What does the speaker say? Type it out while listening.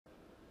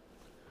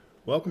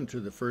Welcome to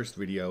the first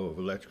video of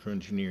Electrical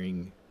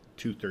Engineering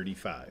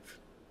 235.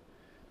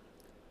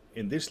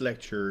 In this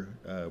lecture,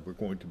 we're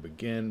going to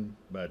begin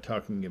by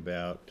talking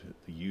about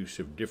the use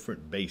of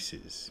different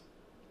bases.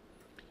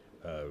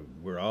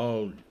 We're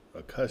all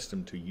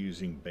accustomed to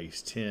using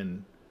base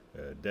 10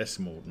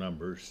 decimal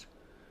numbers,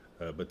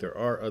 but there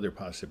are other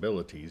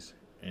possibilities,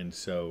 and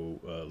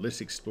so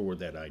let's explore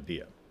that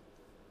idea.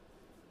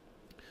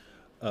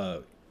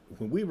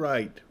 When we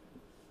write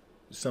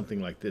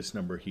something like this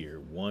number here,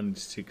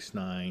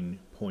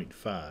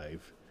 169.5,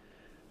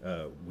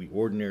 we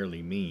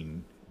ordinarily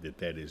mean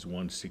that is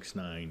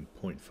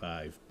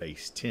 169.5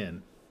 base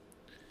 10.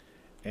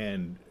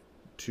 And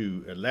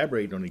to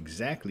elaborate on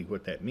exactly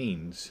what that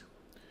means,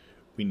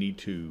 we need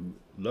to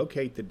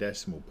locate the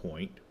decimal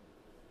point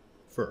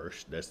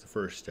first. That's the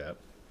first step.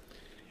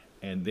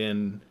 And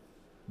then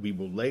we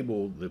will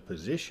label the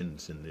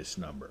positions in this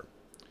number.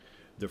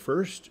 The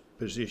first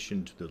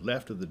position to the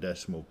left of the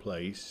decimal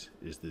place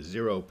is the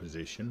 0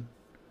 position.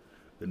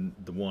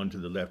 The one to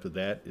the left of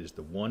that is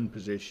the 1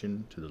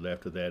 position. To the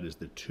left of that is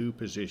the 2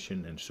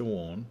 position, and so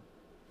on.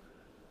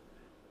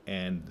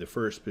 And the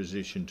first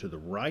position to the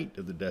right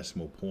of the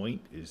decimal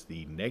point is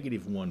the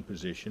 -1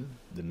 position.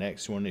 The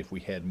next one, if we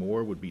had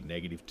more, would be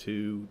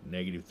 -2,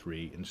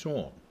 -3, and so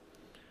on.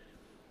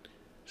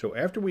 So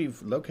after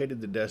we've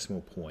located the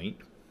decimal point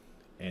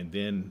and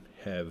then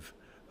have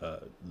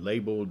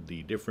labeled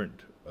the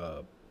different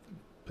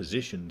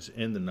positions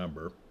in the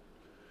number,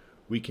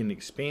 we can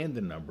expand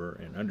the number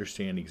and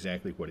understand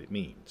exactly what it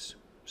means.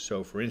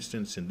 So for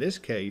instance, in this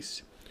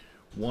case,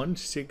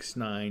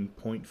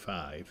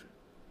 169.5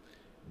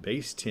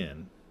 base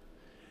 10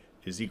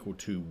 is equal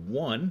to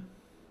 1,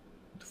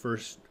 the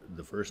first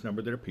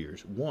number that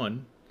appears,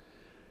 1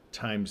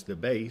 times the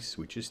base,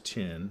 which is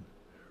 10,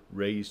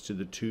 raised to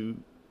the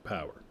 2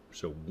 power.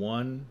 So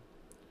 1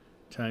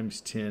 times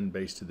 10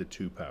 raised to the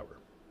 2 power,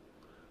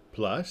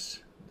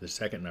 plus the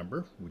second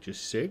number, which is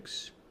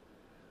 6,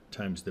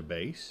 times the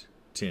base,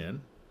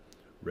 10,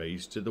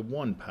 raised to the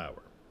 1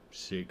 power.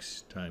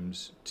 6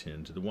 times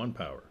 10 to the 1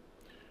 power.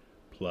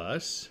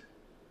 Plus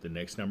the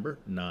next number,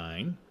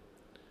 9,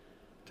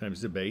 times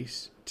the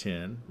base,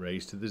 10,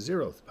 raised to the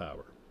 0th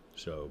power.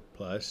 So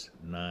plus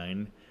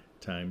 9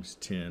 times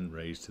 10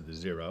 raised to the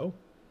 0.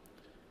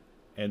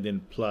 And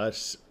then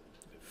plus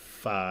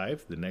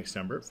 5, the next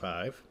number,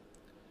 5,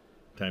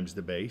 times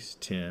the base,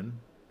 10,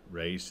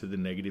 raised to the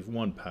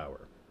 -1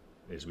 power,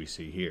 as we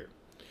see here.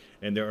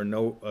 And there are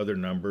no other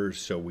numbers,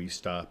 so we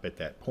stop at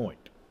that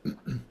point.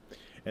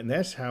 And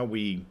that's how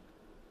we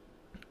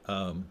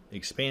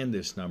expand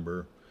this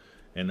number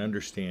and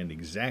understand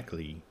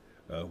exactly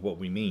what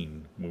we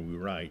mean when we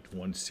write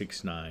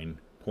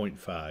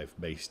 169.5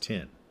 base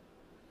 10.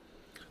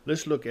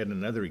 Let's look at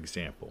another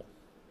example.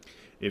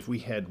 If we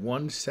had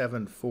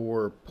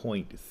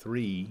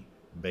 174.3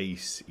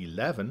 base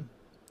 11,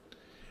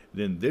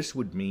 then this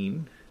would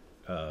mean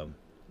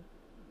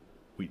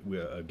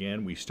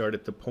we start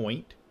at the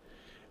point,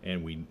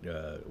 and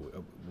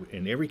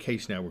in every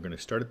case now we're going to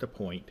start at the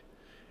point,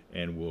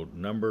 and we'll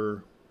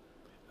number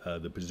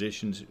the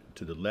positions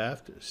to the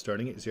left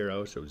starting at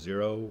 0, so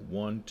 0,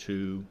 1,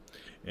 2,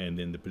 and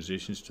then the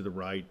positions to the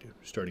right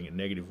starting at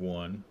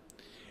 -1.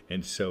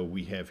 And so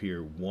we have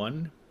here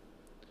 1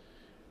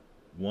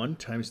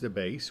 times the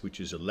base, which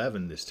is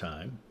 11 this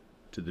time,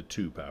 to the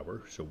 2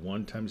 power. So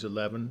 1 times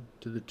 11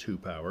 to the 2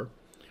 power,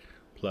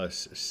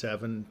 plus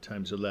 7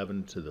 times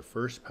 11 to the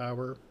 1st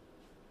power,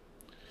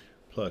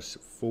 plus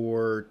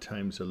 4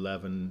 times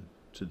 11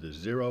 to the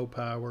 0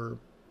 power,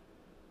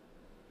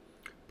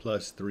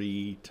 plus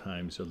 3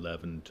 times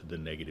 11 to the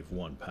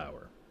 -1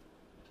 power.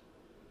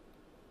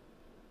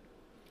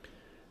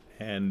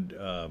 And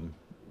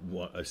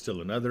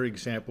still another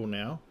example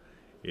now.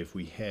 If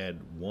we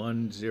had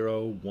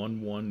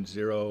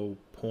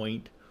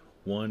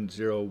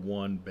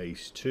 10110.101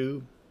 base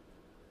 2,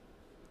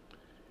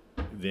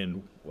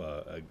 then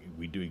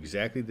we do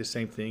exactly the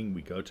same thing.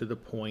 We go to the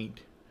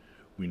point,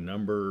 we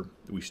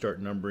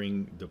start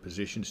numbering the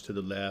positions to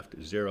the left,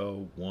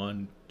 0,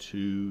 1,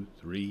 2,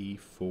 3,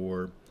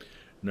 4,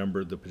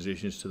 number the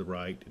positions to the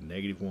right,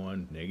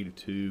 -1,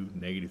 -2,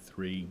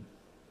 -3,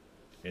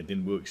 and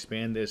then we'll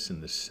expand this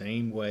in the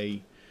same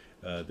way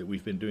that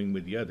we've been doing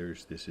with the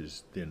others. This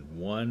is then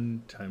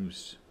 1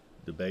 times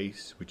the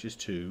base, which is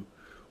 2,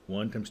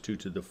 1 times 2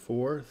 to the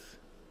 4th,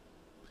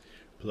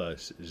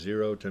 plus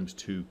 0 times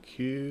 2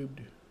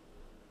 cubed,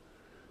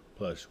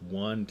 plus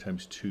 1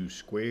 times 2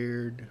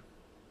 squared,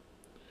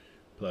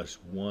 plus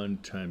 1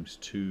 times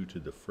 2 to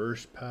the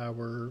 1st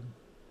power,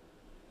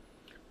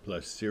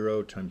 plus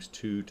 0 times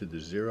 2 to the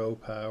 0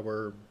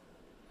 power,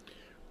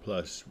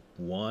 plus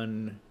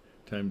 1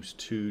 times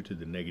 2 to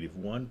the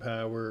 -1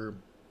 power,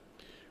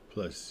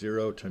 plus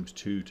 0 times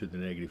 2 to the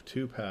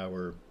 -2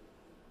 power,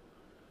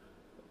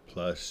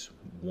 plus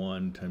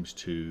 1 times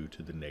 2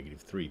 to the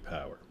 -3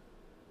 power.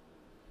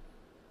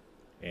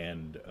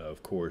 And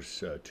of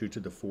course, 2 to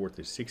the 4th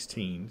is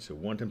 16, so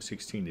 1 times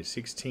 16 is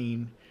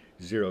 16,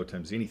 0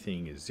 times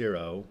anything is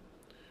 0,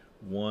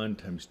 1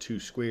 times 2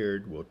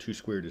 squared, well, 2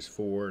 squared is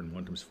 4, and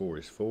 1 times 4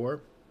 is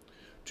 4.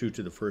 2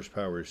 to the first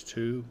power is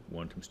 2.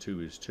 1 times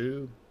 2 is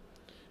 2.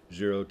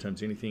 0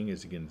 times anything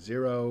is, again,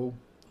 0.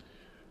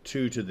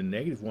 2 to the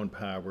negative 1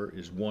 power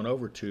is 1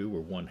 over 2,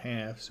 or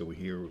 1/2. So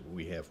here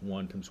we have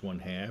 1 times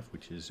 1/2,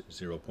 which is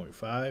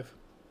 0.5.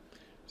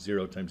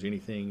 0 times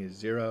anything is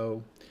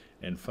 0.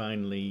 And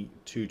finally,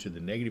 2 to the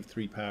negative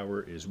 3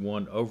 power is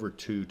 1 over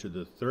 2 to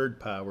the third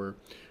power,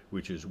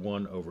 which is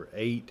 1 over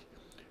 8,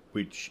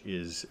 which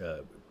is,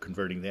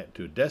 converting that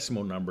to a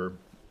decimal number,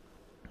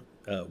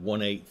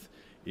 1/8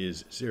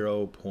 is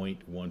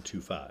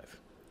 0.125.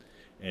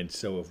 And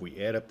so if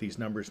we add up these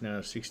numbers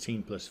now,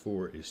 16 plus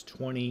 4 is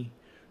 20.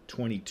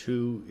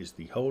 22 is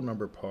the whole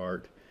number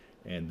part,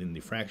 and then the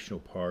fractional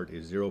part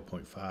is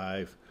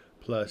 0.5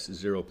 plus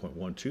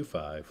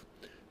 0.125.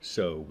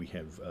 So we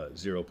have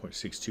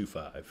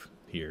 0.625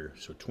 here.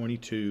 So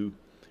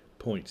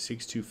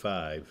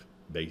 22.625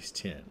 base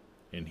 10.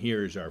 And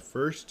here's our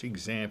first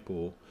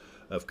example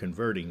of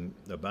converting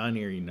a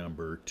binary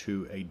number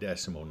to a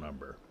decimal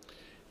number.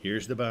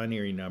 Here's the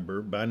binary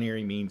number.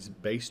 Binary means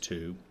base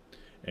 2,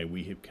 and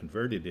we have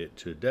converted it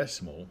to a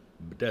decimal.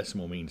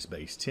 Decimal means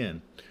base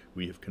 10.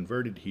 We have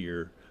converted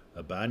here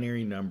a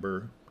binary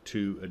number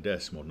to a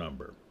decimal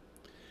number.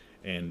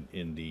 And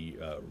in the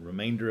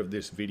remainder of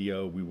this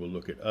video, we will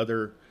look at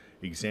other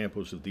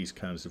examples of these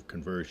kinds of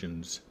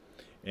conversions.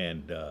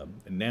 And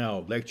now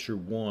lecture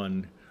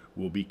 1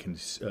 will be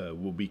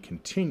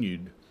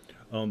continued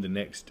on the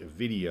next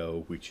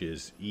video, which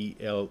is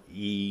ELE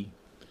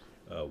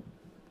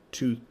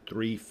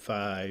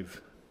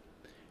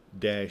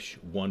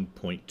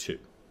 235-1.2.